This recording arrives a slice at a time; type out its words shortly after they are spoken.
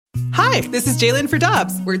Hi, this is Jalen for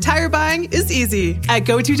Dobbs, where tire buying is easy. At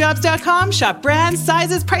GoToDobbs.com, shop brands,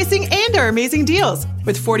 sizes, pricing, and our amazing deals.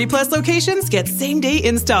 With 40-plus locations, get same-day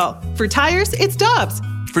install. For tires, it's Dobbs.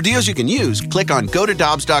 For deals you can use, click on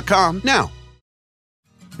GoToDobbs.com now.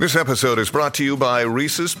 This episode is brought to you by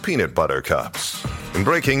Reese's Peanut Butter Cups. In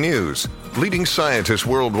breaking news, leading scientists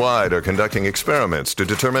worldwide are conducting experiments to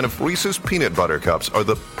determine if Reese's Peanut Butter Cups are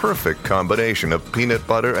the perfect combination of peanut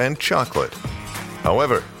butter and chocolate.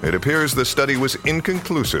 However, it appears the study was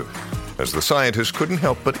inconclusive, as the scientists couldn't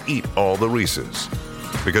help but eat all the Reese's.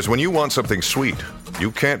 Because when you want something sweet,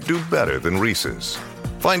 you can't do better than Reese's.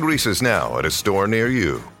 Find Reese's now at a store near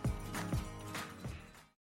you.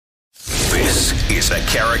 This is the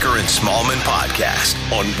Carricker and Smallman podcast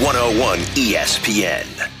on 101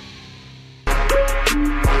 ESPN.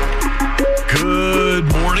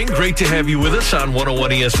 Good morning. Great to have you with us on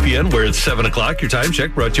 101 ESPN, where it's 7 o'clock. Your time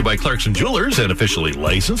check brought to you by Clarkson Jewelers, an officially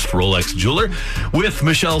licensed Rolex jeweler. With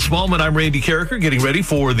Michelle Smallman, I'm Randy Carricker, getting ready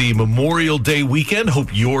for the Memorial Day weekend. Hope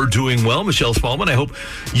you're doing well. Michelle Smallman, I hope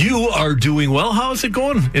you are doing well. How is it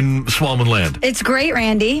going in Smallman land? It's great,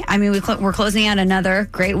 Randy. I mean, we're closing out another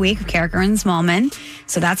great week of Carricker and Smallman,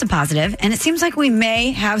 so that's a positive. And it seems like we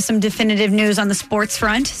may have some definitive news on the sports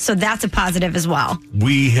front, so that's a positive as well.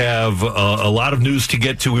 We have a lot of news to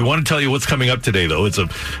get to. We want to tell you what's coming up today, though. It's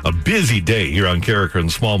a busy day here on Carricker and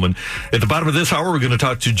Smallman. At the bottom of this hour, we're going to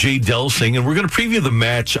talk to Jay Delsing, and we're going to preview the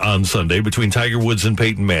match on Sunday between Tiger Woods and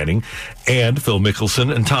Peyton Manning and Phil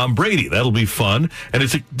Mickelson and Tom Brady. That'll be fun, and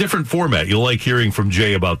it's a different format. You'll like hearing from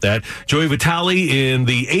Jay about that. Joey Vitale in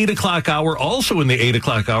the 8 o'clock hour. Also in the 8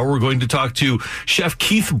 o'clock hour, we're going to talk to Chef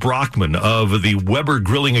Keith Brockman of the Weber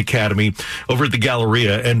Grilling Academy over at the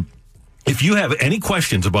Galleria. And if you have any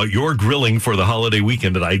questions about your grilling for the holiday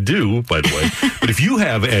weekend, and I do, by the way, but if you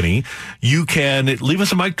have any, you can leave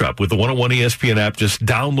us a mic drop with the 101 ESPN app. Just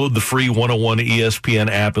download the free 101 ESPN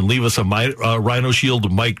app and leave us a Rhino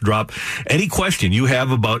Shield mic drop. Any question you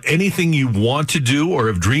have about anything you want to do or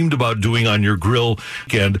have dreamed about doing on your grill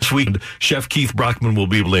weekend, Chef Keith Brockman will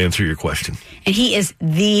be able to answer your question. And he is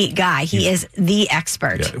the guy. He is the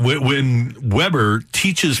expert. Yeah. When Weber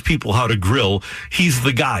teaches people how to grill, he's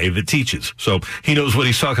the guy that teaches. So he knows what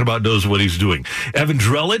he's talking about, knows what he's doing. Evan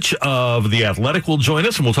Drellich of The Athletic will join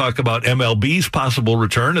us, and we'll talk about MLB's possible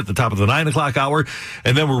return at the top of the 9 o'clock hour.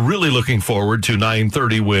 And then we're really looking forward to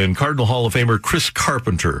 9:30 when Cardinal Hall of Famer Chris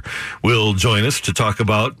Carpenter will join us to talk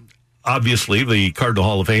about, obviously, the Cardinal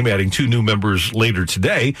Hall of Fame adding 2 new members later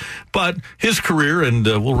today, but his career, and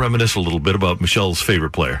we'll reminisce a little bit about Michelle's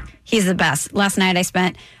favorite player. He's the best. Last night I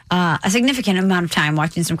spent a significant amount of time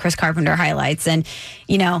watching some Chris Carpenter highlights, and,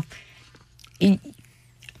 you know,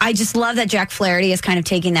 I just love that Jack Flaherty is kind of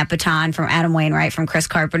taking that baton from Adam Wainwright, from Chris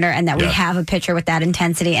Carpenter, and that we have a pitcher with that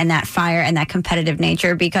intensity and that fire and that competitive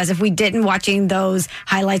nature. Because if we didn't, watching those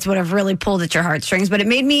highlights would have really pulled at your heartstrings. But it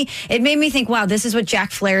made me think, wow, this is what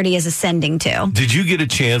Jack Flaherty is ascending to. Did you get a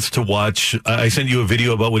chance to watch? I sent you a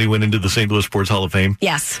video about when he went into the St. Louis Sports Hall of Fame.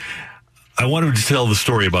 Yes. I wanted to tell the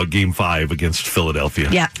story about Game 5 against Philadelphia.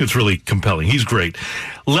 Yeah. It's really compelling. He's great.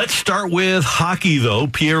 Let's start with hockey, though.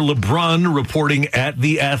 Pierre LeBrun reporting at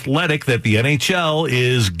The Athletic that the NHL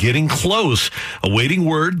is getting close. Awaiting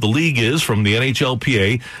word, the league is, from the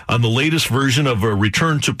NHLPA on the latest version of a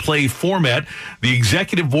return-to-play format. The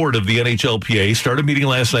executive board of the NHLPA started meeting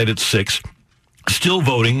last night at 6. Still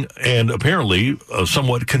voting, and apparently a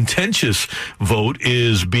somewhat contentious vote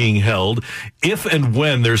is being held if and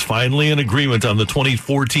when there's finally an agreement on the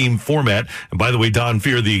 24-team format. And by the way, Don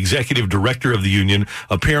Fehr, the executive director of the union,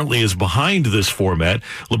 apparently is behind this format.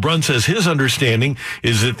 LeBrun says his understanding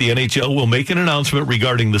is that the NHL will make an announcement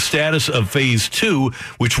regarding the status of Phase 2,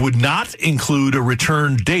 which would not include a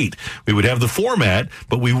return date. We would have the format,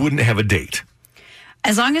 but we wouldn't have a date.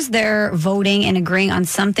 As long as they're voting and agreeing on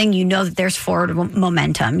something, you know that there's forward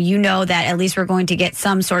momentum. You know that at least we're going to get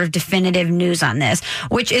some sort of definitive news on this,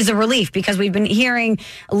 which is a relief because we've been hearing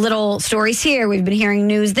little stories here. We've been hearing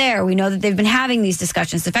news there. We know that they've been having these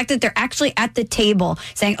discussions. The fact that they're actually at the table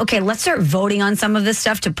saying, okay, let's start voting on some of this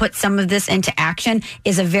stuff to put some of this into action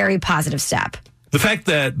is a very positive step. The fact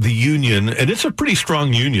that the union, and it's a pretty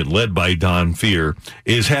strong union led by Don Fehr,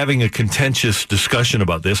 is having a contentious discussion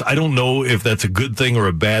about this. I don't know if that's a good thing or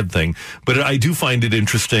a bad thing, but I do find it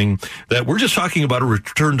interesting that we're just talking about a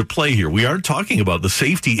return to play here. We aren't talking about the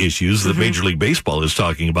safety issues that Major League Baseball is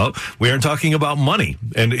talking about. We aren't talking about money.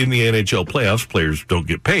 And in the NHL playoffs, players don't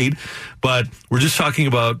get paid. But we're just talking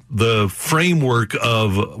about the framework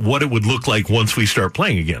of what it would look like once we start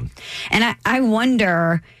playing again. And I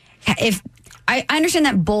wonder if... I understand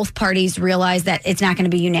that both parties realize that it's not going to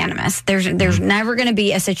be unanimous. There's never going to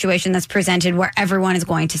be a situation that's presented where everyone is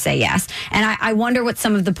going to say yes. And I wonder what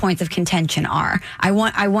some of the points of contention are. I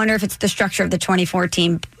wonder if it's the structure of the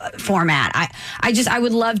 2014 format. I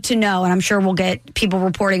would love to know, and I'm sure we'll get people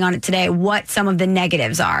reporting on it today, what some of the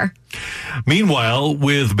negatives are. Meanwhile,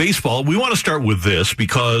 with baseball, we want to start with this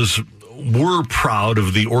because we're proud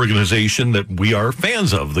of the organization that we are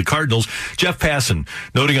fans of, the Cardinals. Jeff Passan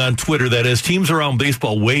noting on Twitter that as teams around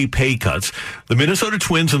baseball weigh pay cuts, the Minnesota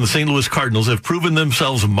Twins and the St. Louis Cardinals have proven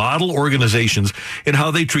themselves model organizations in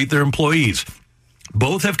how they treat their employees.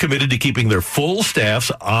 Both have committed to keeping their full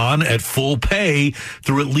staffs on at full pay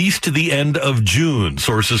through at least to the end of June.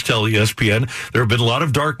 Sources tell ESPN there have been a lot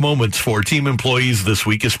of dark moments for team employees this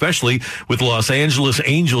week, especially with the Los Angeles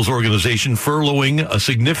Angels organization furloughing a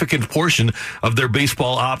significant portion of their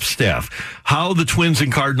baseball ops staff. How the Twins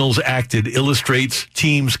and Cardinals acted illustrates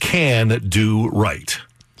teams can do right.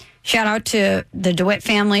 Shout out to the DeWitt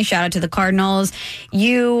family. Shout out to the Cardinals.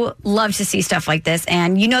 You love to see stuff like this.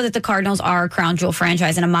 And you know that the Cardinals are a crown jewel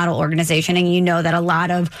franchise and a model organization. And you know that a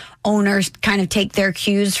lot of owners kind of take their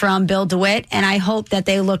cues from Bill DeWitt. And I hope that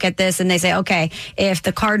they look at this and they say, okay, if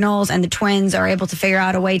the Cardinals and the Twins are able to figure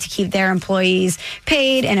out a way to keep their employees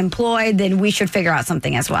paid and employed, then we should figure out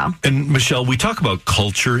something as well. And Michelle, we talk about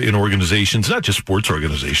culture in organizations, not just sports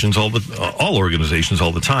organizations, all organizations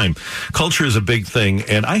all the time. Culture is a big thing.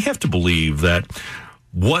 And I have to believe that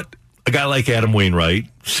what a guy like Adam Wainwright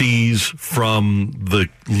sees from the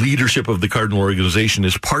leadership of the Cardinal organization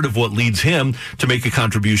is part of what leads him to make a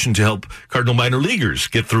contribution to help Cardinal minor leaguers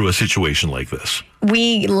get through a situation like this.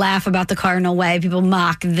 We laugh about the Cardinal way. People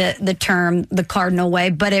mock the term the Cardinal way,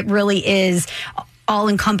 but it really is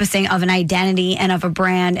all-encompassing of an identity and of a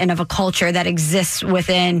brand and of a culture that exists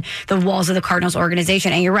within the walls of the Cardinals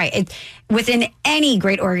organization. And you're right. Within any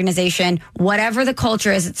great organization, whatever the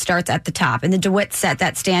culture is, it starts at the top. And the DeWitt set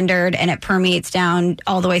that standard, and it permeates down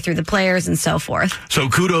all the way through the players and so forth. So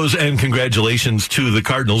kudos and congratulations to the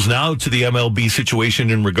Cardinals. Now to the MLB situation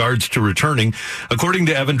in regards to returning. According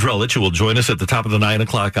to Evan Drellich, who will join us at the top of the 9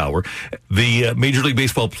 o'clock hour, the Major League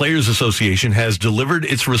Baseball Players Association has delivered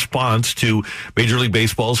its response to Major League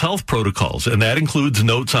Baseball's health protocols, and that includes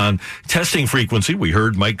notes on testing frequency. We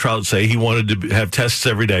heard Mike Trout say he wanted to have tests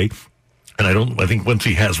every day. And I think once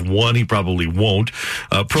he has one, he probably won't.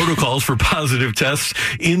 Protocols for positive tests,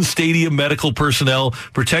 in-stadium medical personnel,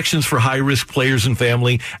 protections for high-risk players and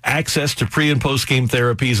family, access to pre- and post-game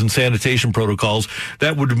therapies and sanitation protocols.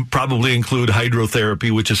 That would probably include hydrotherapy,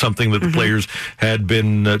 which is something that the players had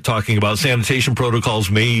been talking about. Sanitation protocols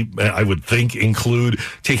may, I would think, include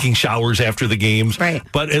taking showers after the games. Right.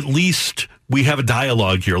 But at least we have a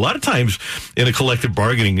dialogue here. A lot of times in a collective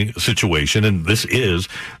bargaining situation, and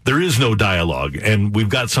there is no dialogue, and we've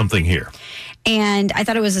got something here. And I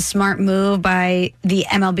thought it was a smart move by the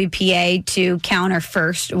MLBPA to counter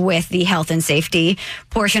first with the health and safety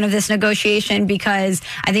portion of this negotiation, because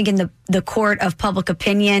I think in the court of public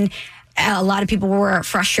opinion, a lot of people were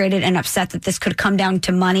frustrated and upset that this could come down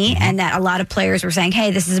to money, and that a lot of players were saying,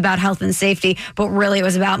 hey, this is about health and safety, but really it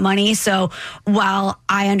was about money. So while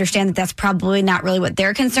I understand that that's probably not really what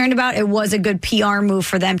they're concerned about, it was a good PR move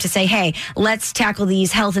for them to say, hey, let's tackle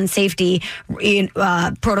these health and safety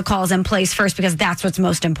protocols in place first, because that's what's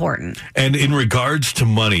most important. And in regards to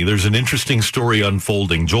money, there's an interesting story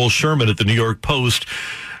unfolding. Joel Sherman at the New York Post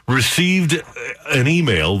received an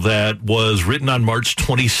email that was written on March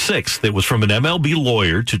 26th. It was from an MLB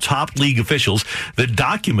lawyer to top league officials that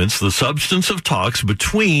documents the substance of talks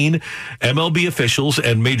between MLB officials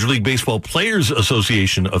and Major League Baseball Players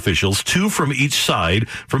Association officials, two from each side,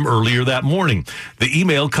 from earlier that morning. The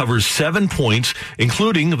email covers 7 points,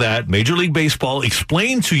 including that Major League Baseball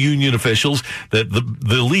explained to union officials that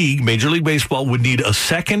the league, Major League Baseball, would need a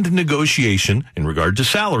second negotiation in regard to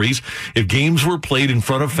salaries if games were played in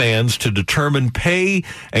front of fans to determine pay,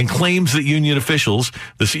 and claims that union officials,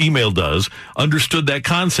 this email does, understood that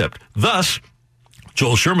concept. Thus,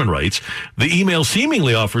 Joel Sherman writes, the email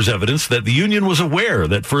seemingly offers evidence that the union was aware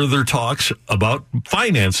that further talks about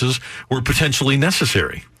finances were potentially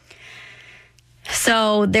necessary.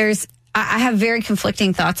 So I have very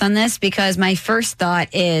conflicting thoughts on this, because my first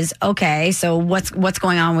thought is, okay, so what's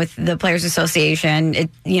going on with the Players Association?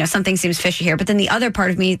 Something seems fishy here. But then the other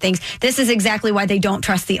part of me thinks this is exactly why they don't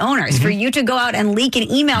trust the owners. For you to go out and leak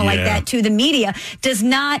an email like that to the media does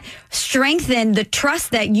not strengthen the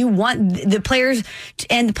trust that you want the players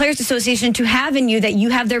and the Players Association to have in you, that you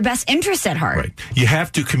have their best interests at heart. Right. You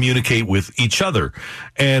have to communicate with each other.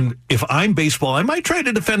 And if I'm baseball, I might try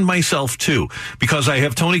to defend myself too, because I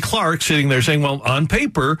have Tony Clark sitting there saying, well, on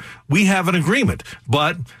paper, we have an agreement,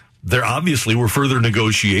 but there obviously were further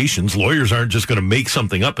negotiations. Lawyers aren't just going to make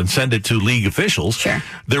something up and send it to league officials. Sure.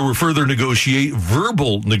 There were further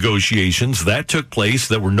verbal negotiations that took place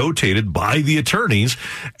that were notated by the attorneys,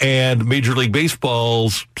 and Major League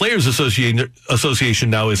Baseball's Players Association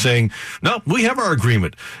now is saying, no, we have our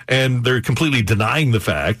agreement. And they're completely denying the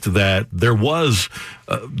fact that there was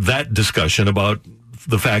that discussion about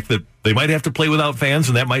the fact that they might have to play without fans,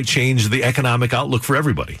 and that might change the economic outlook for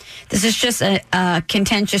everybody. This is just a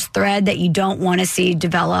contentious thread that you don't want to see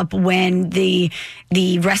develop when the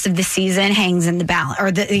rest of the season hangs in the balance,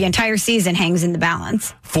 or the entire season hangs in the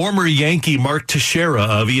balance. Former Yankee Mark Teixeira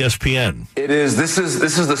of ESPN. This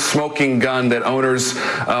is the smoking gun that owners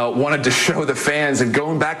wanted to show the fans, and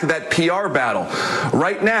going back to that PR battle.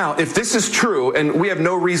 Right now, if this is true, and we have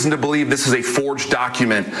no reason to believe this is a forged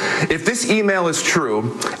document, if this email is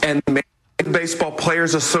true, and the Major League Baseball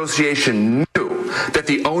Players Association knew that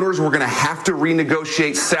the owners were going to have to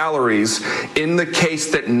renegotiate salaries in the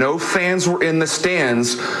case that no fans were in the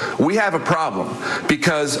stands, we have a problem.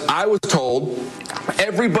 Because I was told,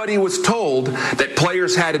 everybody was told that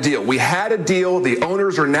players had a deal. We had a deal. The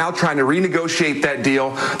owners are now trying to renegotiate that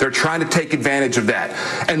deal. They're trying to take advantage of that.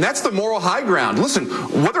 And that's the moral high ground. Listen,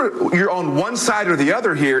 whether you're on one side or the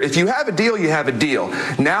other here, if you have a deal, you have a deal.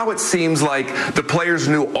 Now it seems like the players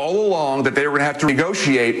knew all along that they were going to have to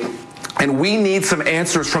negotiate. And we need some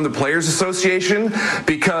answers from the Players Association,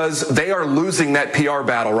 because they are losing that PR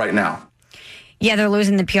battle right now. Yeah, they're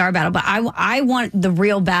losing the PR battle, but I want the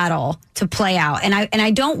real battle to play out. And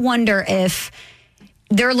I don't wonder if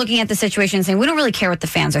they're looking at the situation and saying, we don't really care what the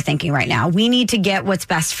fans are thinking right now. We need to get what's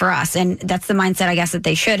best for us. And that's the mindset, I guess, that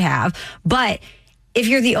they should have. But if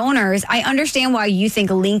you're the owners, I understand why you think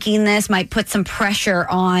linking this might put some pressure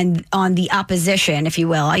on the opposition, if you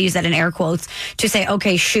will. I use that in air quotes, to say,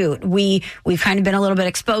 okay, shoot, we've kind of been a little bit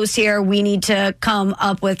exposed here. We need to come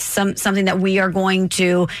up with something that we are going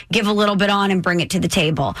to give a little bit on and bring it to the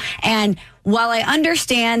table. And while I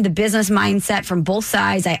understand the business mindset from both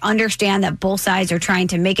sides, I understand that both sides are trying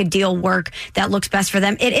to make a deal work that looks best for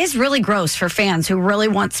them. It is really gross for fans who really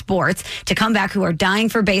want sports to come back, who are dying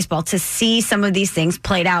for baseball, to see some of these things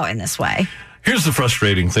played out in this way. Here's the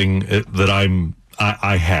frustrating thing that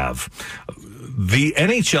I have. The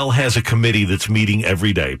NHL has a committee that's meeting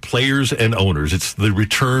every day, players and owners. It's the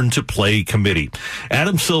Return to Play Committee.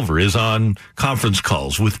 Adam Silver is on conference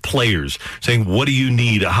calls with players saying, what do you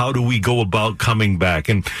need? How do we go about coming back?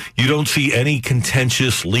 And you don't see any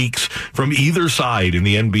contentious leaks from either side in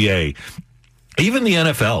the NBA. Even the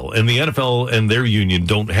NFL and their union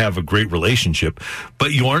don't have a great relationship,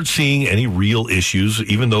 but you aren't seeing any real issues,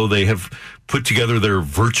 even though they have put together their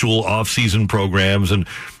virtual off-season programs, and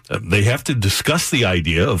they have to discuss the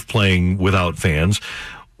idea of playing without fans.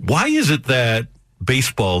 Why is it that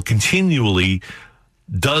baseball continually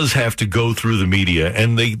does have to go through the media,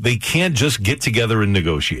 and they can't just get together and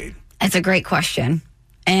negotiate? That's a great question.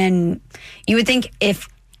 And you would think if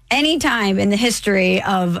any time in the history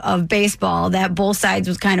of baseball that both sides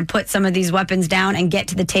would kind of put some of these weapons down and get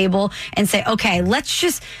to the table and say, okay, let's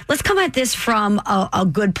come at this from a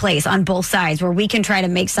good place on both sides where we can try to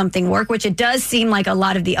make something work, which it does seem like a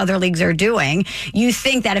lot of the other leagues are doing. You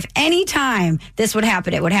think that if any time this would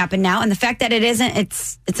happen, it would happen now. And the fact that it isn't,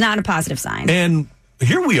 it's not a positive sign. And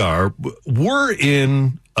here we are. We're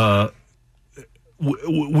in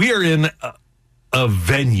we are in a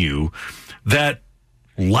venue that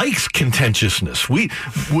likes contentiousness. We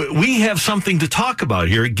have something to talk about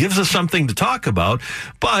here. It gives us something to talk about.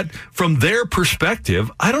 But from their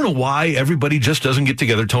perspective, I don't know why everybody just doesn't get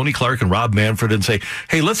together, Tony Clark and Rob Manfred, and say,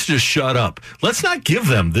 hey, let's just shut up. Let's not give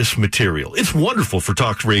them this material. It's wonderful for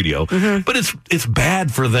talk radio, but it's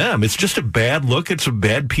bad for them. It's just a bad look. It's a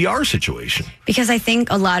bad PR situation. Because I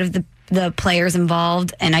think a lot of the players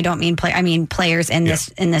involved, and I don't mean I mean players in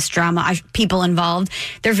this drama, people involved,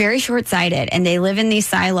 they're very short-sighted, and they live in these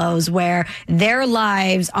silos where their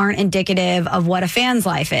lives aren't indicative of what a fan's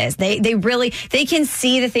life is. They can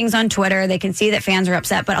see the things on Twitter, they can see that fans are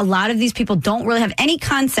upset, but a lot of these people don't really have any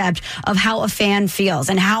concept of how a fan feels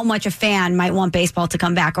and how much a fan might want baseball to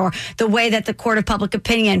come back, or the way that the court of public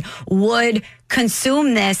opinion would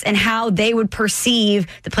consume this and how they would perceive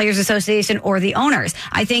the Players Association or the owners.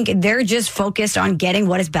 I think they're just focused on getting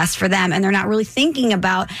what is best for them, and they're not really thinking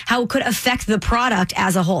about how it could affect the product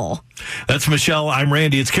as a whole. That's Michelle. I'm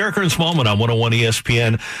Randy. It's Carricker and Smallman on 101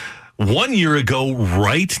 ESPN. 1 year ago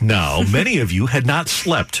right now, many of you had not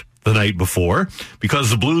slept the night before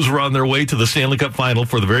because the Blues were on their way to the Stanley Cup Final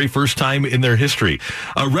for the very first time in their history.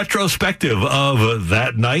 A retrospective of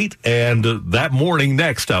that night and that morning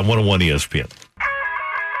next on 101 ESPN.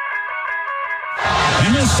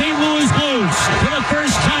 And the St. Louis Blues, for the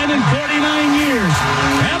first time in 49 years,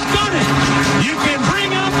 have done it. You can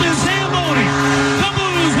bring out the Zamboni. The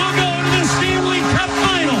Blues will go to the Stanley Cup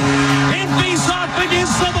Final and face off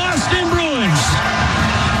against the Boston Bruins.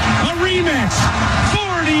 A rematch,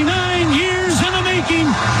 49 years in the making,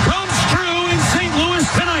 comes true in St. Louis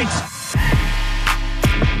tonight.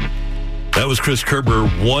 That was Chris Kerber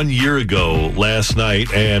 1 year ago last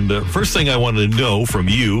night. And first thing I wanted to know from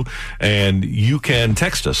you, and you can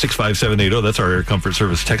text us, 65780. That's our Air Comfort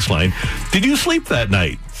Service text line. Did you sleep that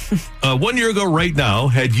night? 1 year ago right now,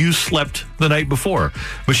 had you slept the night before?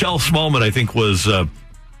 Michelle Smallman, I think, was...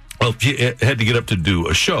 she had to get up to do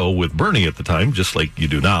a show with Bernie at the time, just like you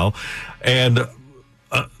do now. And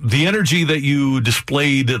the energy that you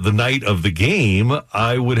displayed the night of the game,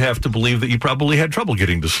 I would have to believe that you probably had trouble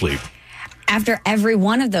getting to sleep. After every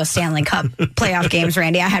one of those Stanley Cup playoff games,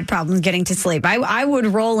 Randy, I had problems getting to sleep. I would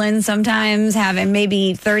roll in sometimes having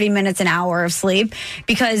maybe 30 minutes, an hour of sleep,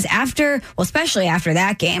 because especially after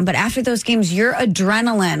that game, but after those games, your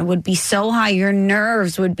adrenaline would be so high, your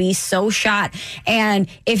nerves would be so shot. And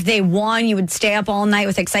if they won, you would stay up all night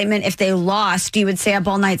with excitement. If they lost, you would stay up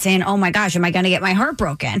all night saying, oh my gosh, am I going to get my heart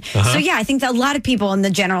broken? So yeah, I think that a lot of people in the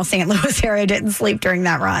general St. Louis area didn't sleep during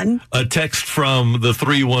that run. A text from the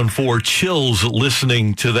 314 chills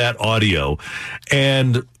listening to that audio,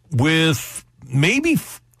 and with maybe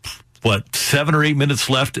 7 or 8 minutes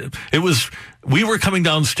left, we were coming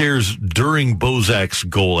downstairs during Bozak's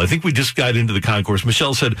goal. I think we just got into the concourse.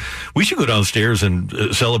 Michelle said we should go downstairs and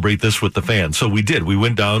celebrate this with the fans. So we did. We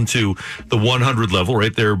went down to the 100 level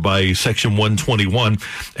right there by section 121,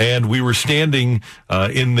 and we were standing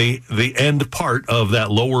in the end part of that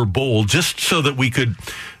lower bowl just so that we could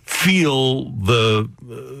feel the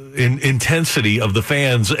intensity of the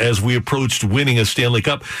fans as we approached winning a Stanley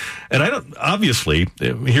Cup. And obviously,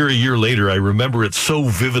 here a year later, I remember it so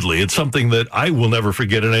vividly. It's something that I will never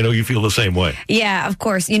forget, and I know you feel the same way. Yeah, of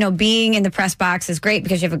course. Being in the press box is great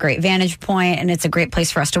because you have a great vantage point, and it's a great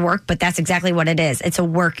place for us to work, but that's exactly what it is. It's a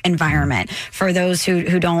work environment. For those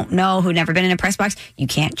who don't know, who've never been in a press box, you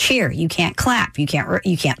can't cheer, you can't clap, you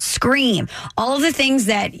can't scream. All of the things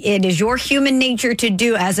that it is your human nature to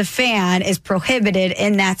do as a fan is prohibited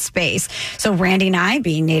in that space. So Randy and I,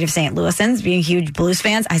 being native St. Louisans, being huge Blues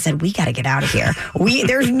fans, I said, we got to get out of here.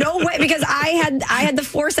 There's no way, because I had the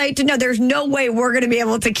foresight to know there's no way we're going to be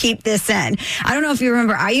able to keep this in. I don't know if you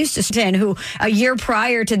remember, I used to stand who a year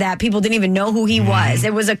prior to that, people didn't even know who he was.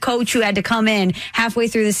 It was a coach who had to come in halfway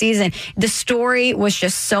through the season. The story was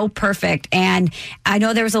just so perfect. And I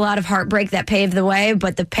know there was a lot of heartbreak that paved the way,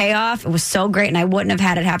 but the payoff, it was so great, and I wouldn't have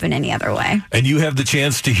had it happen any other way. And you have the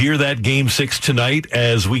chance to hear that Game 6 tonight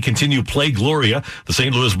as we continue Play Gloria. The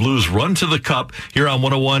St. Louis Blues run to the cup here on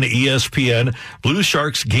 101 ESPN. Blues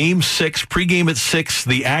Sharks Game 6, pregame at 6,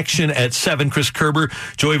 the action at 7. Chris Kerber,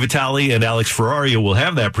 Joey Vitale, and Alex Ferrario will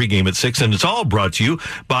have that pregame at 6, and it's all brought to you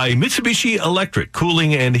by Mitsubishi Electric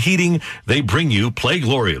Cooling and Heating. They bring you Play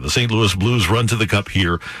Gloria. The St. Louis Blues run to the cup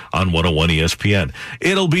here on 101 ESPN.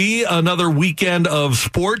 It'll be another weekend of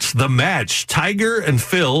sports. The match, Tiger and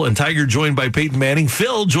Phil, and Tiger joined by Peyton Manning,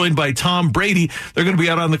 Phil joined by Tom Brady. They're going to be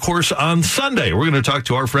out on the course on Sunday. We're going to talk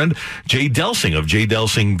to our friend Jay Delsing of Jay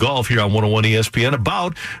Delsing Golf here on 101 ESPN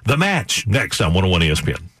about the match next on 101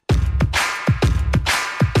 ESPN.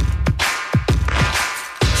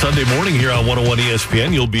 Sunday morning here on 101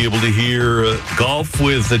 ESPN, you'll be able to hear golf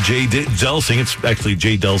with Jay Delsing. It's actually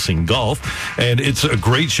Jay Delsing Golf, and it's a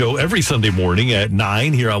great show every Sunday morning at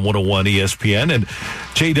 9 here on 101 ESPN. And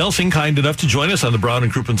Jay Delsing, kind enough to join us on the Brown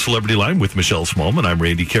and Crouppen Celebrity Line with Michelle Smallman. I'm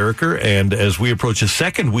Randy Carricker, and as we approach a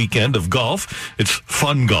second weekend of golf, it's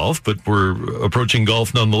fun golf, but we're approaching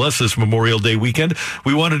golf nonetheless this Memorial Day weekend.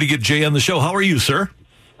 We wanted to get Jay on the show. How are you, sir?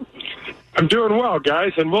 I'm doing well,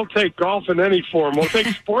 guys, and we'll take golf in any form. We'll take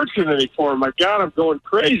sports in any form. My God, I'm going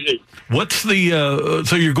crazy. What's the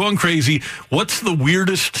so you're going crazy. What's the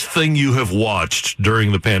weirdest thing you have watched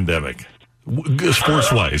during the pandemic,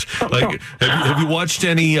 sports-wise? Like, have you watched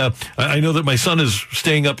any? I know that my son is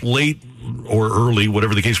staying up late or early,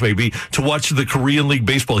 whatever the case may be, to watch the Korean League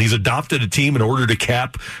baseball. He's adopted a team in order to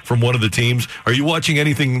cap from one of the teams. Are you watching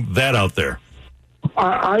anything that out there?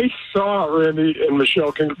 I saw, Randy and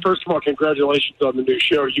Michelle, first of all, congratulations on the new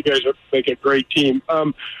show. You guys make a great team.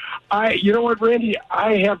 You know what, Randy?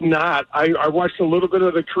 I have not. I watched a little bit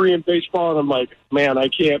of the Korean baseball, and I'm like, man, I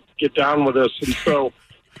can't get down with this. And so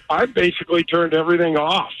I basically turned everything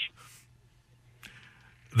off.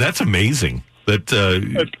 That's amazing.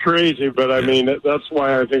 It's crazy, but I mean, that's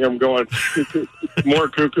why I think I'm going more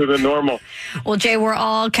cuckoo than normal. Well, Jay, we're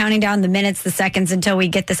all counting down the minutes, the seconds until we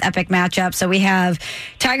get this epic matchup. So we have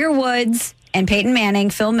Tiger Woods and Peyton Manning,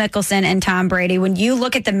 Phil Mickelson, and Tom Brady. When you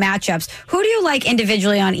look at the matchups, who do you like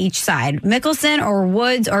individually on each side? Mickelson or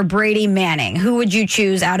Woods or Brady, Manning? Who would you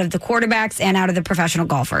choose out of the quarterbacks and out of the professional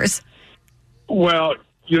golfers? Well,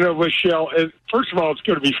 Michelle, first of all, it's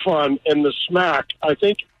going to be fun. And I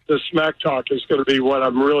think the smack talk is going to be what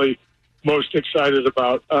I'm really most excited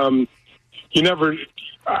about.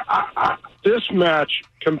 This match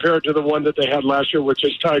compared to the one that they had last year, which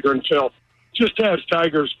is Tiger and Phil, just has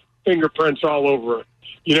Tiger's fingerprints all over it.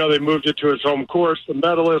 They moved it to his home course, the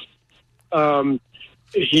Medalist.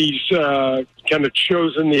 He's kind of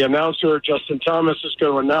chosen the announcer. Justin Thomas is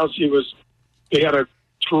going to announce. They had a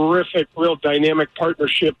terrific, real dynamic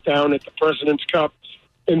partnership down at the President's Cup.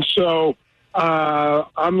 And so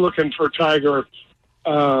I'm looking for Tiger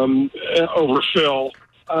over Phil.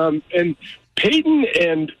 And Peyton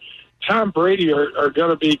and Tom Brady are going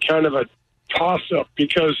to be kind of a toss-up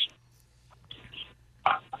because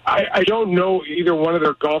I don't know either one of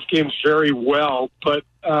their golf games very well, but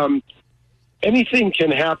anything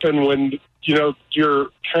can happen when, you're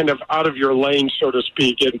kind of out of your lane, so to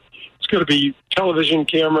speak. And it's going to be television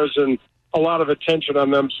cameras and a lot of attention on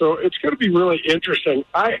them. So it's going to be really interesting.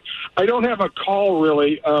 I don't have a call,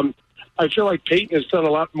 really. I feel like Peyton has done a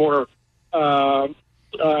lot more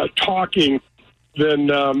talking than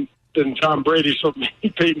Tom Brady, so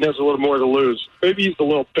maybe Peyton has a little more to lose. Maybe he's a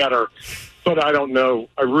little better, but I don't know.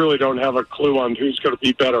 I really don't have a clue on who's going to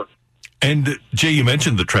be better. And, Jay, you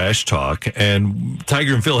mentioned the trash talk, and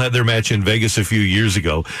Tiger and Phil had their match in Vegas a few years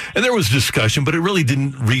ago, and there was discussion, but it really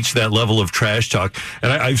didn't reach that level of trash talk.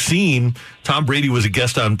 And I've seen Tom Brady was a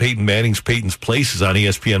guest on Peyton's Places on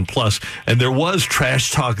ESPN+, and there was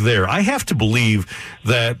trash talk there. I have to believe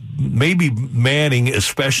that maybe Manning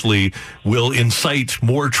especially will incite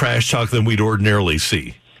more trash talk than we'd ordinarily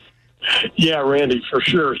see. Yeah, Randy, for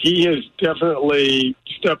sure. He has definitely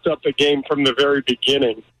stepped up the game from the very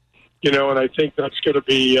beginning. And I think that's going to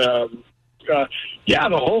be, the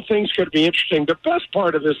whole thing's going to be interesting. The best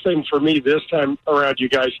part of this thing for me this time around, you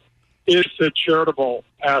guys, is the charitable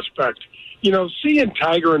aspect. Seeing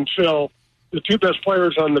Tiger and Phil, the two best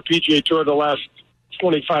players on the PGA Tour the last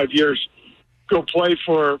 25 years, go play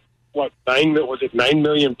for, $9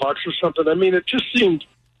 million or something? I mean, it just seemed,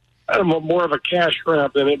 more of a cash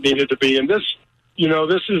grab than it needed to be. And this,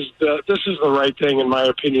 this is the right thing, in my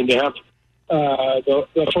opinion, to have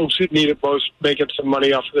the folks that need it most making some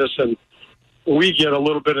money off of this, and we get a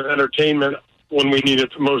little bit of entertainment when we need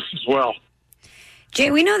it the most as well.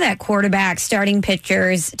 Jay, we know that quarterbacks, starting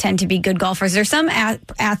pitchers tend to be good golfers. There's some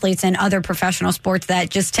athletes in other professional sports that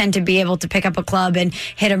just tend to be able to pick up a club and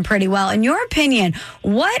hit them pretty well. In your opinion,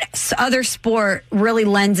 what other sport really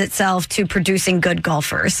lends itself to producing good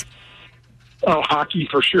golfers? Oh, hockey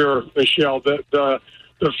for sure, Michelle. The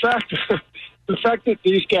fact the fact that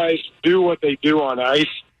these guys do what they do on ice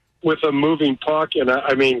with a moving puck, and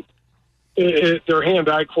their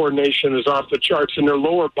hand-eye coordination is off the charts, and their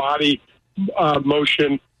lower body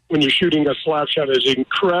motion when you're shooting a slap shot is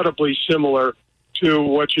incredibly similar to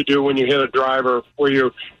what you do when you hit a driver, where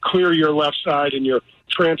you clear your left side and you're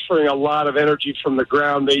transferring a lot of energy from the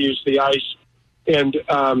ground. They use the ice and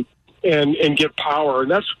get power,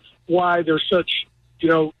 and that's why they're such,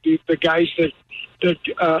 the guys that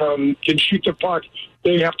can shoot the puck,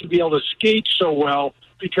 they have to be able to skate so well,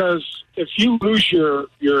 because if you lose your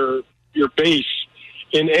base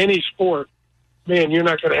in any sport, man, you're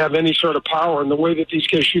not going to have any sort of power. And the way that these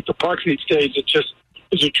guys shoot the pucks these days, it just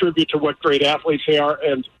is a tribute to what great athletes they are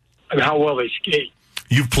and how well they skate.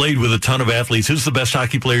 You've played with a ton of athletes. Who's the best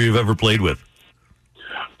hockey player you've ever played with?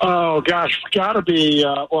 Oh, gosh, got to be,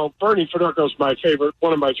 Bernie Federko's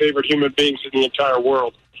one of my favorite human beings in the entire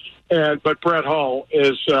world. But Brett Hull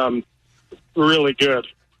is really good.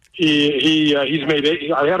 He's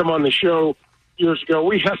made. I had him on the show years ago.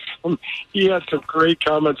 He had some great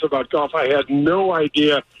comments about golf. I had no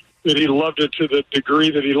idea that he loved it to the degree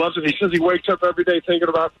that he loves it. He says he wakes up every day thinking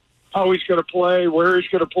about how he's going to play, where he's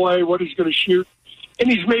going to play, what he's going to shoot,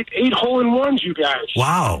 and he's made 8 hole-in-ones. You guys,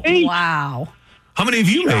 wow, 8. Wow. How many have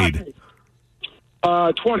you made?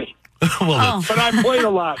 20. But I played a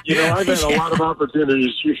lot. I've had a lot of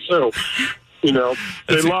opportunities. So,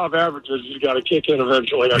 they love averages. You got to kick in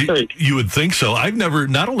eventually, I think. You would think so.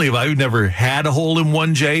 Not only have I never had a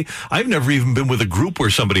hole-in-one, Jay, I've never even been with a group where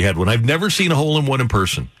somebody had one. I've never seen a hole-in-one in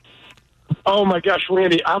person. Oh, my gosh,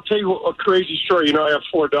 Randy, I'll tell you a crazy story. I have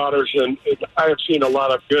 4 daughters, and I have seen a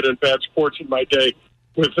lot of good and bad sports in my day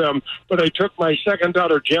with them. But I took my second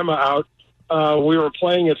daughter, Gemma, out. We were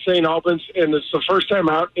playing at St. Albans, and it's the first time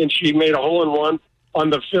out, and she made a hole-in-one on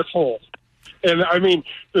the 5th hole. And, I mean,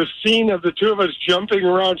 the scene of the two of us jumping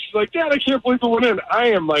around, she's like, Dad, I can't believe it went in. I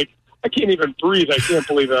am like I can't even breathe. I can't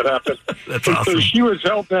believe that happened. That's and awesome. So she was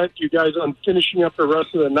hell-bent, you guys, on finishing up the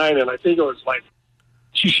rest of the night, and I think it was like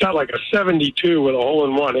she shot like a 72 with a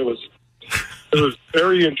hole-in-one. It was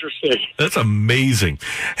very interesting. That's amazing.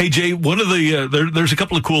 Hey, Jay, one of the there's a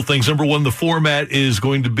couple of cool things. Number one, the format is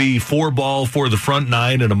going to be 4-ball for the front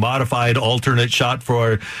 9 and a modified alternate shot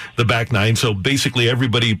for the back 9. So basically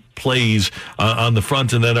everybody plays on the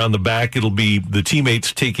front, and then on the back it'll be the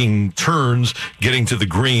teammates taking turns getting to the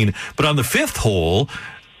green. But on the 5th hole,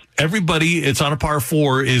 everybody, it's on a par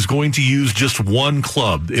 4, is going to use just one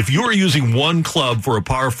club. If you're using one club for a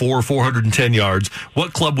par 4, 410 yards,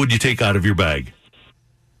 what club would you take out of your bag?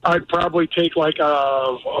 I'd probably take like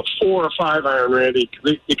a 4 or 5 iron, Randy,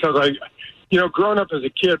 because growing up as a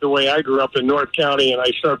kid, the way I grew up in North County, and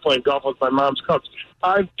I started playing golf with my mom's clubs,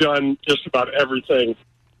 I've done just about everything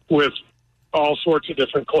with all sorts of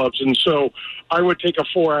different clubs. And so I would take a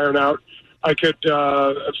 4 iron out. I could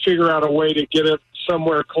figure out a way to get it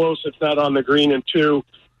somewhere close, if not on the green, in 2,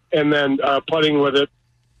 and then putting with it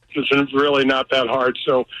is really not that hard.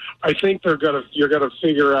 So I think you're gonna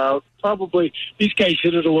figure out, probably these guys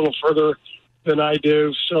hit it a little further than I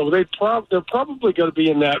do, so they're probably going to be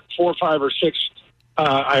in that 4, 5, or 6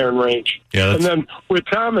 iron range. Yeah, and then with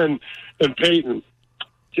Tom and Peyton,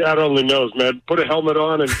 God only knows, man. Put a helmet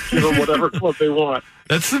on and give them whatever club they want.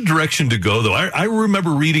 That's the direction to go, though. I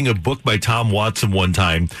remember reading a book by Tom Watson one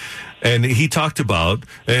time, and he talked about,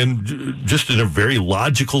 and just in a very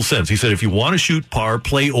logical sense, he said, if you want to shoot par,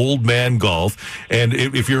 play old man golf. And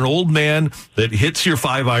if you're an old man that hits your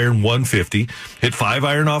 5 iron 150, hit 5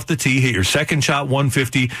 iron off the tee, hit your second shot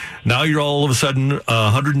 150, now you're all of a sudden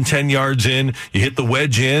 110 yards in, you hit the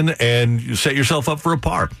wedge in, and you set yourself up for a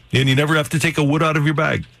par. And you never have to take a wood out of your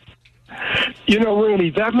bag.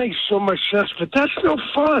 Randy, that makes so much sense, but that's no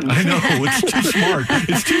fun. I know, it's too smart.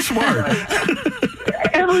 It's too smart.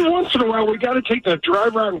 Every once in a while, we got to take the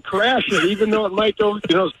driver out and crash it, even though it might go,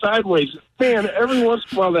 sideways. Man, every once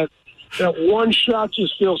in a while, that one shot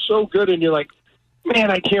just feels so good, and you're like,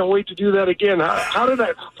 man, I can't wait to do that again.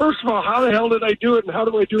 First of all, how the hell did I do it, and how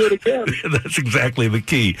do I do it again? That's exactly the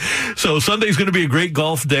key. So Sunday's going to be a great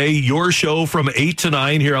golf day. Your show from 8 to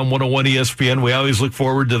 9 here on 101 ESPN. We always look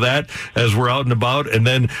forward to that as we're out and about. And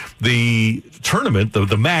then the tournament,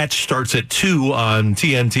 the match, starts at 2 on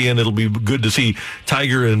TNT, and it'll be good to see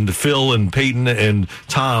Tiger and Phil and Peyton and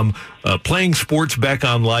Tom playing sports back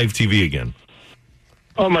on live TV again.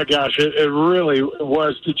 Oh, my gosh, it really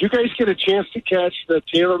was. Did you guys get a chance to catch the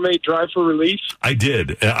TaylorMade Drive for Relief? I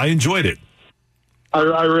did. I enjoyed it.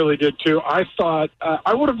 I really did, too. I thought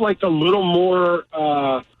I would have liked a little more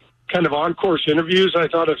kind of on-course interviews. I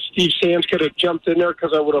thought if Steve Sands could have jumped in there,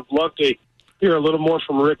 because I would have loved to hear a little more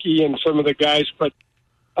from Ricky and some of the guys. But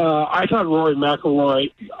I thought Rory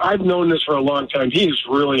McIlroy, I've known this for a long time. He is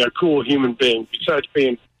really a cool human being, besides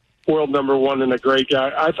being world number 1 and a great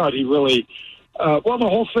guy. I thought he really... the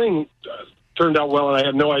whole thing turned out well, and I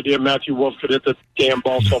had no idea Matthew Wolff could hit the damn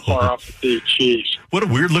ball so far off the tee. Jeez. What a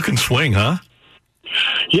weird-looking swing, huh?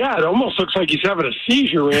 Yeah, it almost looks like he's having a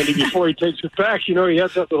seizure, Randy, before he takes it back. He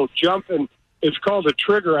has that little jump, and it's called a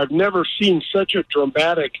trigger. I've never seen such a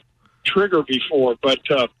dramatic trigger before, but,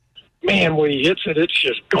 man, when he hits it, it's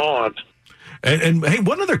just gone. And hey,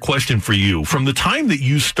 one other question for you. From the time that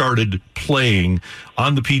you started playing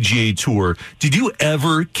on the PGA Tour, did you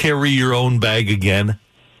ever carry your own bag again?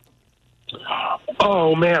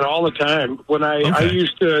 Oh, man, all the time. When I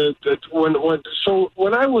used to,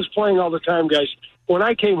 when I was playing all the time, guys, when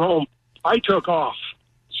I came home, I took off.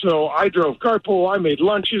 So I drove carpool, I made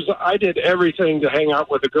lunches, I did everything to hang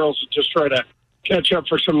out with the girls and just try to catch up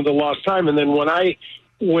for some of the lost time. And then when I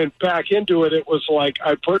went back into it, it was like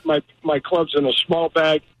I put my clubs in a small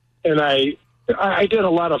bag, and I did a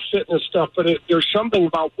lot of fitness stuff, but there's something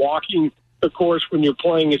about walking the course when you're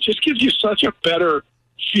playing. It just gives you such a better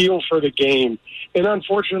feel for the game. And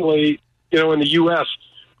unfortunately, in the U.S.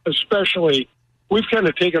 especially, we've kind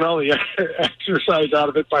of taken all the exercise out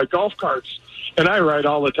of it by golf carts. And I ride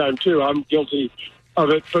all the time, too. I'm guilty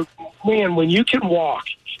of it. But, man, when you can walk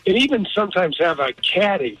and even sometimes have a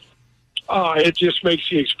caddy, it just makes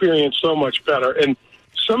the experience so much better. And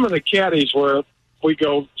some of the caddies where we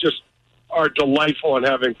go just are delightful and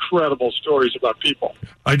have incredible stories about people.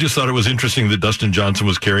 I just thought it was interesting that Dustin Johnson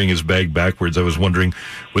was carrying his bag backwards. I was wondering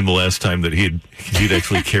when the last time that he'd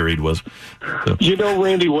actually carried was. So.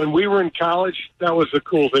 Randy, when we were in college, that was the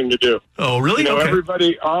cool thing to do. Oh, really? Okay.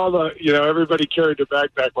 Everybody carried their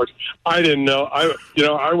bag backwards. I didn't know.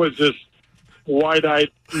 I was just wide-eyed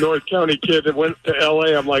North County kid that went to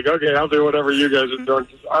L.A. I'm like, okay, I'll do whatever you guys are doing.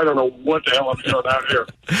 I don't know what the hell I'm doing out here.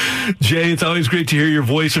 Jay, it's always great to hear your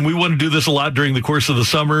voice, and we want to do this a lot during the course of the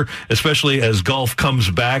summer, especially as golf comes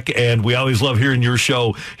back, and we always love hearing your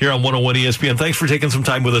show here on 101 ESPN. Thanks for taking some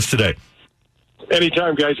time with us today.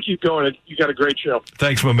 Anytime, guys. Keep going. You got a great show.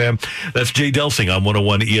 Thanks, my man. That's Jay Delsing on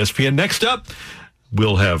 101 ESPN. Next up,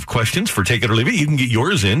 we'll have questions for Take It or Leave It. You can get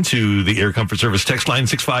yours into the Air Comfort Service text line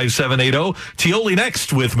 65780. Tioli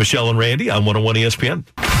next with Michelle and Randy on 101 ESPN.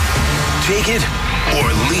 Take it or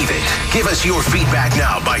leave it. Give us your feedback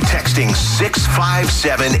now by texting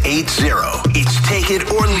 65780. It's Take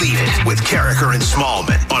It or Leave It with Carricker and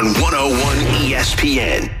Smallman on 101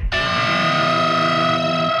 ESPN.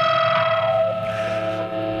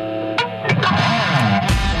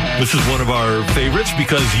 This is one of our favorites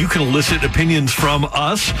because you can elicit opinions from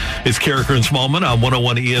us. It's Carricker and Smallman on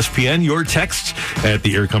 101 ESPN. Your texts at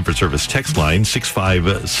the Air Comfort Service text line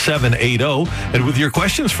 65780. And with your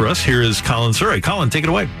questions for us, here is Colin Surrey. Colin, take it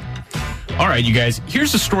away. All right, you guys,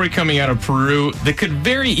 here's a story coming out of Peru that could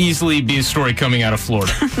very easily be a story coming out of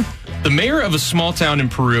Florida. The mayor of a small town in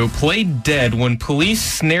Peru played dead when police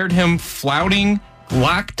snared him flouting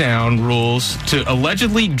lockdown rules to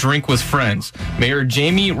allegedly drink with friends. Mayor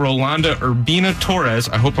Jamie Rolanda Urbina Torres,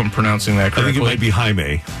 I hope I'm pronouncing that correctly. I think it might be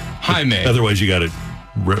Jaime. Jaime. Otherwise, you got it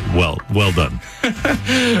well done.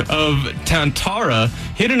 Of Tantara,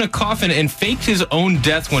 hid in a coffin and faked his own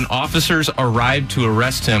death when officers arrived to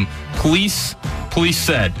arrest him. Police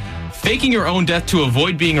said, faking your own death to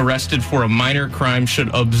avoid being arrested for a minor crime should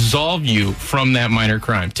absolve you from that minor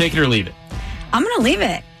crime. Take it or leave it. I'm going to leave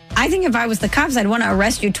it. I think if I was the cops, I'd want to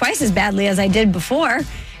arrest you twice as badly as I did before.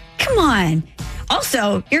 Come on.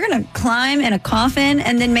 Also, you're going to climb in a coffin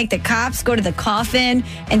and then make the cops go to the coffin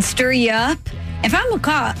and stir you up. If I'm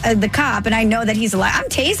the cop and I know that he's alive, I'm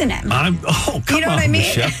tasing him. Come you know on, what I mean?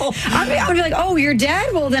 Michelle. I'll be like, oh, you're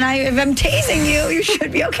dead? Well, then if I'm tasing you, you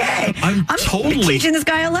should be okay. I'm totally teaching this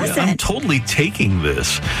guy a lesson. I'm totally taking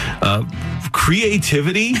this.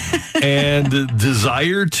 Creativity and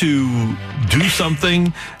desire to do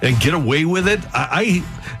something and get away with it.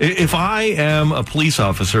 If I am a police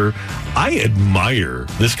officer, I admire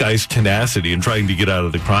this guy's tenacity in trying to get out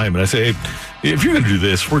of the crime. And I say, hey, if you're going to do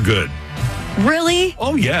this, we're good. Really?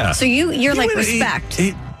 Oh, yeah. So you're like respect.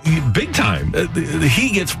 Big time. He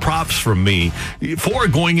gets props from me for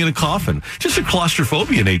going in a coffin. Just the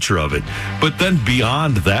claustrophobia nature of it. But then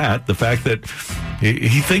beyond that, the fact that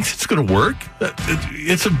he thinks it's going to work,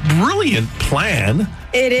 it's a brilliant plan.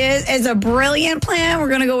 It is. It's a brilliant plan. We're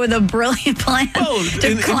going to go with a brilliant plan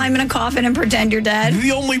to climb in a coffin and pretend you're dead.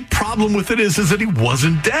 The only problem with it is that he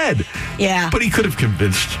wasn't dead. Yeah. But he could have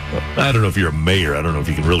convinced, I don't know if you're a mayor, I don't know if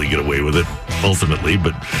you can really get away with it ultimately,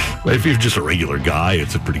 but if you're just a regular guy,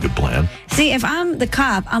 it's a pretty good plan. See, if I'm the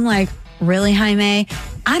cop, I'm like, really, Jaime?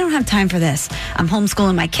 I don't have time for this. I'm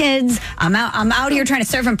homeschooling my kids. I'm out here trying to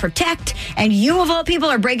serve and protect. And you, of all people,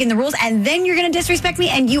 are breaking the rules. And then you're going to disrespect me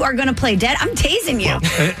and you are going to play dead. I'm tasing you.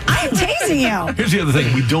 I am tasing you. Here's the other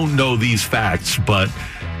thing. We don't know these facts, but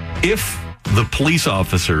if the police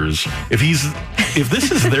officers, if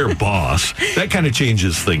this is their boss, that kind of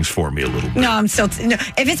changes things for me a little bit. No,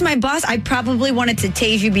 if it's my boss, I probably wanted to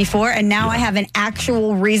tase you before, and now I have an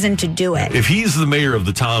actual reason to do it. If he's the mayor of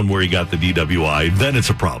the town where he got the DWI, then it's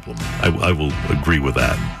a problem. I will agree with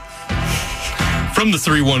that. From the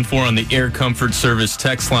 314 on the Air Comfort Service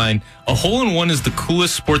text line, a hole-in-one is the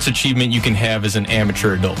coolest sports achievement you can have as an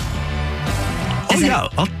amateur adult.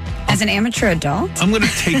 As an amateur adult? I'm going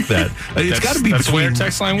to take that. It's got to be that's where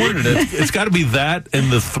text line worded it. It's got to be that and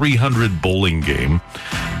the 300 bowling game.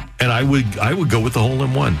 And I would go with the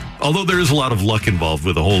hole-in-one. Although there is a lot of luck involved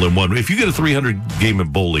with a hole-in-one. If you get a 300 game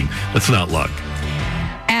of bowling, that's not luck.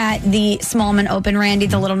 At the Smallman Open, Randy,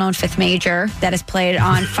 the little-known fifth major that is played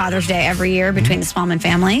on Father's Day every year between the Smallman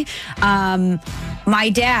family, my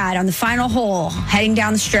dad, on the final hole, heading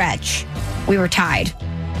down the stretch, we were tied.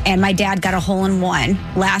 And my dad got a hole-in-one,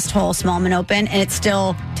 last hole, Smallman Open, and it's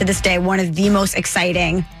still, to this day, one of the most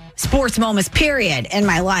exciting sports moments, period, in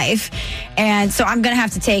my life. And so I'm going to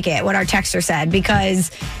have to take it, what our texter said, because,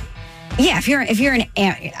 yeah, if you're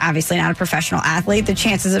obviously not a professional athlete, the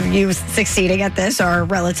chances of you succeeding at this are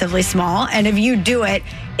relatively small. And if you do it,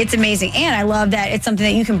 it's amazing. And I love that it's something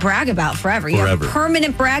that you can brag about forever. You have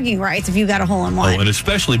permanent bragging rights if you got a hole-in-one. Oh, and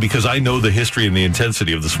especially because I know the history and the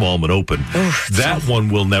intensity of the Smallman Open. Oof, that one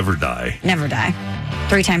will never die. Never die.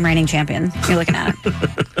 3-time reigning champion. You're looking at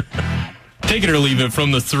it. Take it or leave it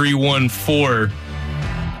from the 314.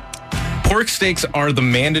 Pork steaks are the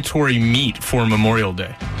mandatory meat for Memorial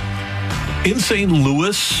Day. In St.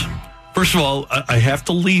 Louis, first of all, I have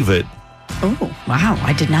to leave it Oh, wow.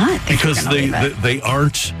 I did not think because they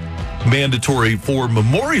aren't mandatory for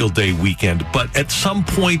Memorial Day weekend, but at some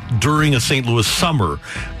point during a St. Louis summer,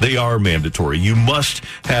 they are mandatory. You must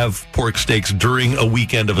have pork steaks during a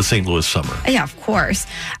weekend of a St. Louis summer. Yeah, of course.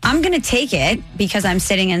 I'm going to take it because I'm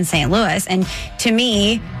sitting in St. Louis. And to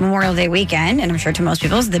me, Memorial Day weekend, and I'm sure to most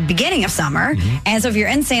people, is the beginning of summer. And so if you're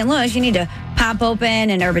in St. Louis, you need to pop open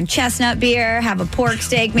an Urban Chestnut beer, have a pork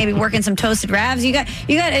steak, maybe work in some toasted ravs. You got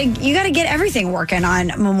to get everything working on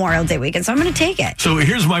Memorial Day weekend. So I'm going to take it. So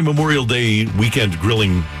here's my Memorial Day weekend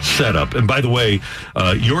grilling setup. And by the way,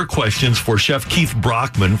 your questions for Chef Keith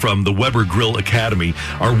Brockman from the Weber Grill Academy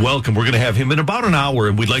are welcome. We're going to have him in about an hour,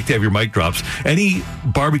 and we'd like to have your mic drops. Any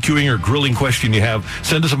barbecuing or grilling question you have,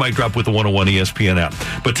 send us a mic drop with the 101 ESPN app.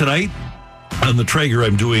 But tonight, on the Traeger,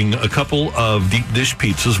 I'm doing a couple of deep dish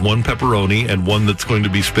pizzas, one pepperoni and one that's going to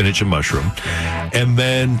be spinach and mushroom. And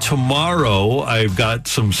then tomorrow, I've got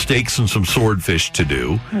some steaks and some swordfish to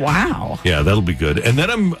do. Wow. Yeah, that'll be good. And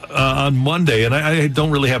then I'm on Monday, and I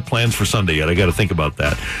don't really have plans for Sunday yet. I got to think about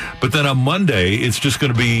that. But then on Monday, it's just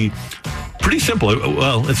going to be pretty simple.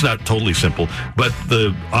 Well, it's not totally simple, but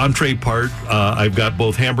the entree part, I've got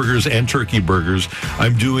both hamburgers and turkey burgers.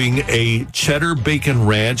 I'm doing a cheddar bacon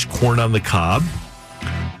ranch corn on the cob.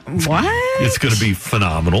 What? It's going to be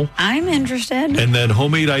phenomenal. I'm interested. And then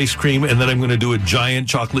homemade ice cream, and then I'm going to do a giant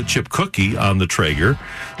chocolate chip cookie on the Traeger.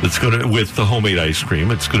 That's going to with the homemade ice cream.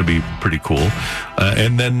 It's going to be pretty cool.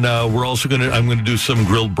 And then I'm going to do some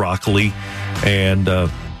grilled broccoli, and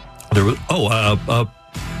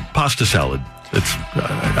pasta salad.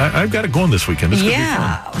 I've got it going this weekend. It's going to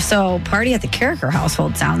be fun. So party at the Carricker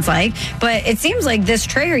household sounds like. But it seems like this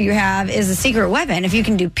Traeger you have is a secret weapon. If you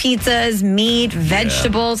can do pizzas, meat,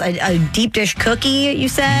 vegetables, a deep dish cookie, you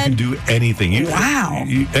said. You can do anything. Wow.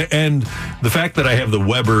 And the fact that I have the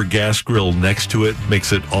Weber gas grill next to it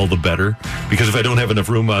makes it all the better. Because if I don't have enough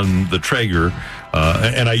room on the Traeger,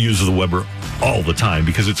 and I use the Weber all the time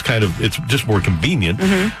because it's just more convenient.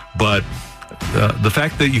 But the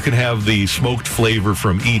fact that you can have the smoked flavor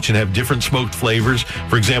from each and have different smoked flavors.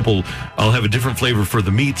 For example, I'll have a different flavor for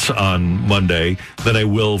the meats on Monday than I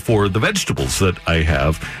will for the vegetables that I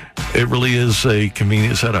have. It really is a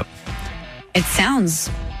convenient setup. It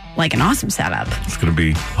sounds like an awesome setup. It's going to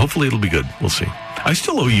be, hopefully it'll be good. We'll see. I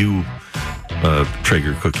still owe you a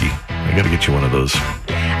Traeger cookie. I got to get you one of those.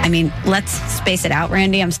 I mean, let's space it out,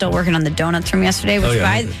 Randy. I'm still working on the donuts from yesterday, which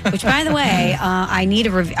by the way, I need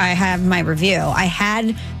I have my review. I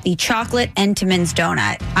had the chocolate Entenmann's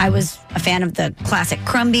donut. I was a fan of the classic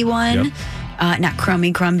Crumbie one. Yep. Not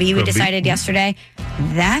Crumbie. We decided yesterday.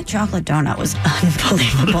 That chocolate donut was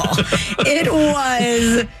unbelievable. It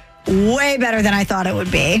was way better than I thought it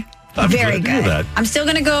would be. Very good. I'm still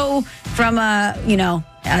going to go from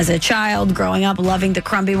as a child growing up, loving the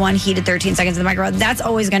Crumbie one, heated 13 seconds in the microwave. That's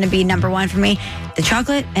always going to be number one for me. The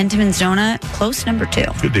chocolate Entenmann's donut, close number 2.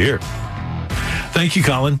 Good to hear. Thank you,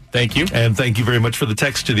 Colin. Thank you. And thank you very much for the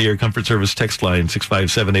text to the Air Comfort Service text line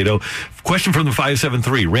 65780. Question from the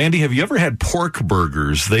 573. Randy, have you ever had pork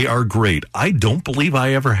burgers? They are great. I don't believe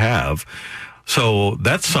I ever have. So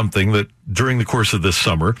that's something that during the course of this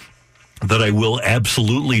summer that I will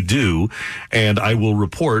absolutely do, and I will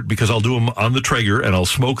report because I'll do them on the Traeger and I'll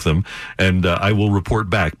smoke them, and I will report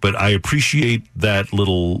back. But I appreciate that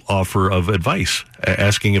little offer of advice,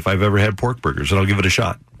 asking if I've ever had pork burgers, and I'll give it a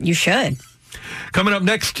shot. You should. Coming up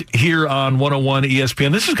next here on 101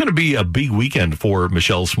 ESPN, this is going to be a big weekend for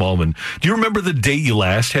Michelle Smallman. Do you remember the day you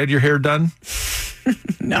last had your hair done?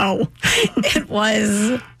 No, it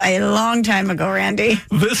was a long time ago, Randy.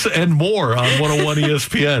 This and more on 101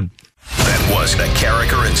 ESPN. That was the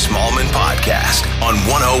Carricker and Smallman podcast on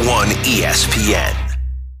 101 ESPN.